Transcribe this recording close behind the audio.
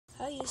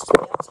used to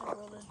the outside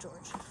world as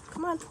George.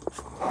 Come on.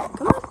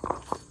 Come on.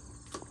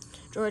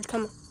 George,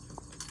 come on.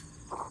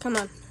 Come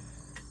on.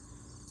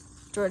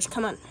 George,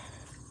 come on.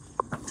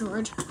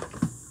 George.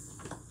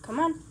 Come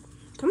on.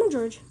 Come on,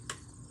 George.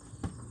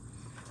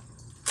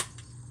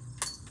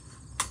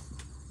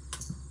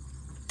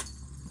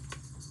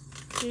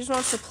 He just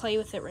wants to play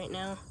with it right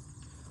now.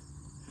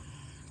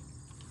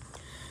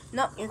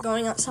 No, you're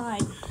going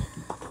outside.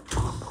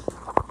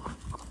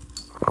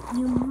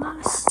 You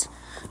must.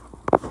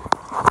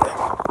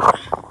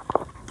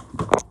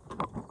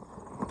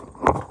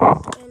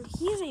 And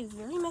he is a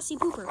very messy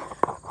pooper.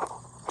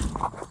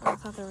 Oh, I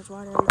thought there was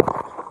water in there.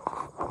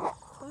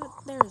 But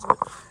there isn't.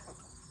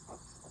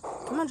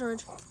 Come on,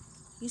 George.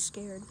 He's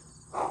scared.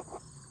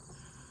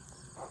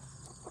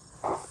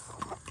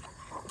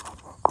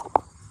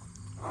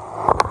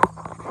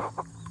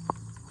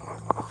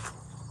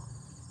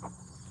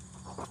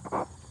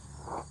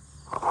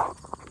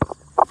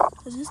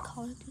 Is his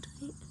collar too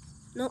tight?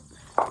 Nope.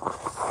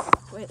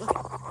 Wait, look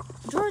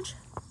at George.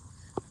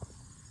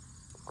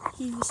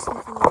 He was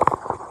sniffing it.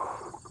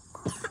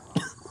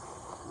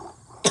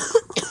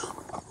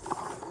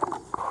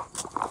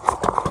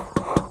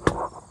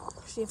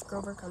 See if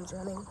Grover comes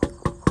running.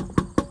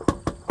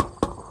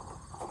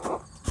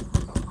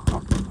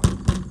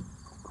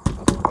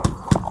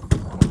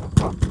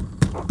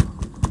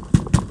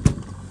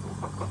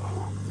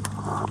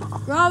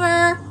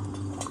 Grover!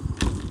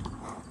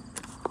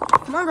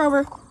 Come on,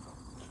 Grover.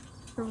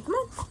 Grover, come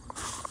on.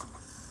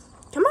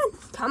 Come on.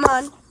 Come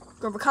on.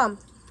 Grover, come.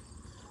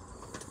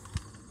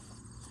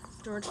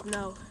 George,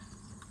 no.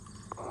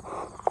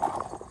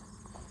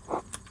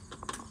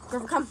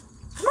 Grover, come.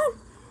 Come on.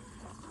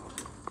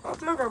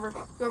 Come on, Grover.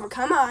 Grover,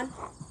 come on.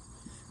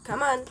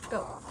 Come on.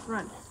 Go.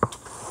 Run.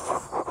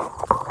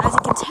 As you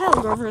can tell,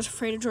 Grover is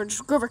afraid of George.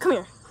 Grover, come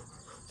here.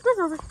 Come here,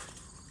 Grover.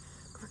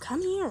 Grover,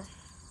 come here.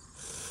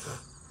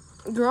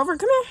 Grover,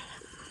 come here.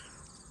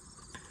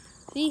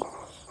 See?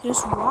 He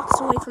just walks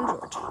away from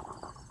George.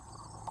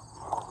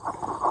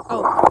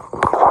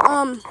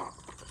 Oh.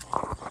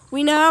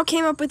 We now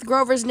came up with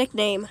Grover's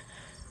nickname.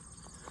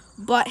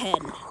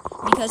 Butthead.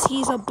 Because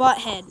he's a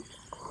butthead.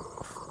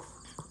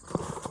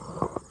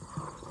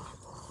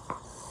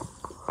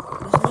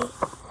 Isn't he?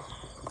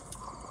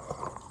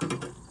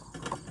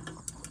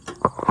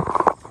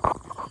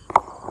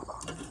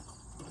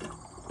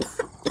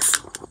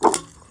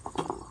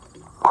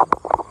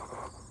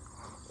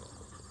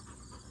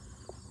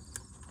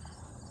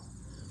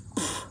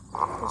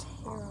 There's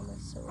hair on my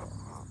soda.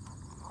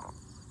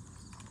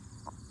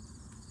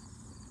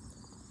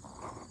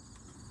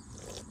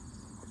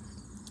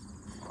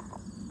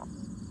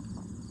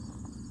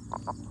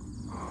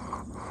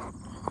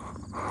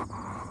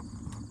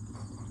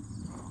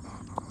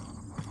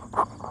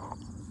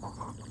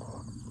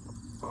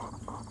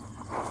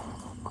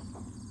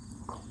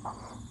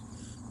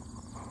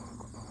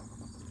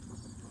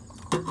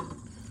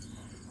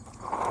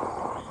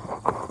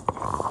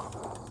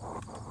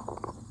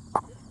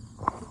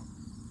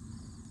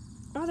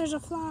 Oh, there's a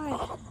fly.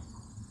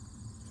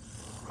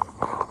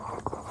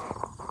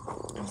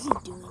 What's he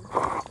doing?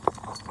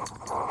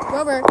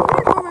 Grover, come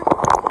here, Grover.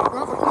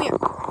 Grover, come here.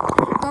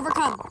 Grover,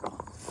 come.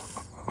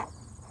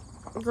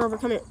 Grover,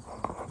 come here.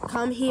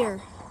 Come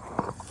here.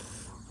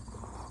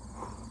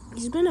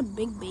 He's been a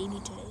big baby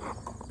today.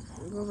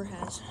 Grover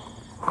has.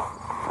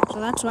 So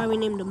that's why we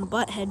named him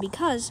Butthead,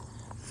 because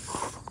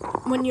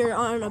when you're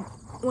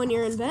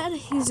in bed,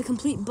 he's a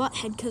complete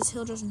butthead because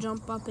he'll just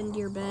jump up into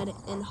your bed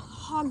and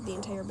hog the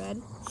entire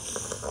bed.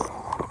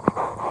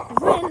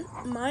 When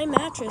my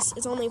mattress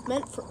is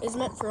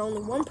meant for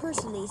only one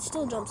person, he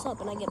still jumps up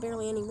and I get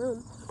barely any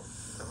room.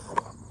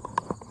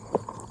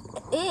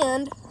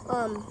 And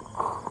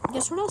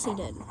guess what else he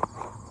did?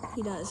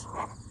 He does.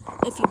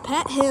 If you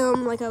pet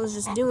him like I was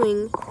just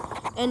doing,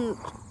 and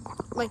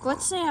like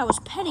let's say I was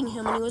petting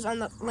him and he was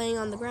laying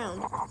on the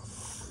ground,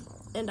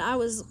 and I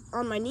was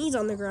on my knees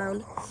on the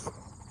ground,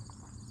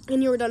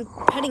 and you were done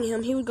petting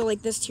him, he would go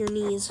like this to your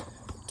knees.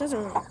 It doesn't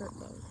really hurt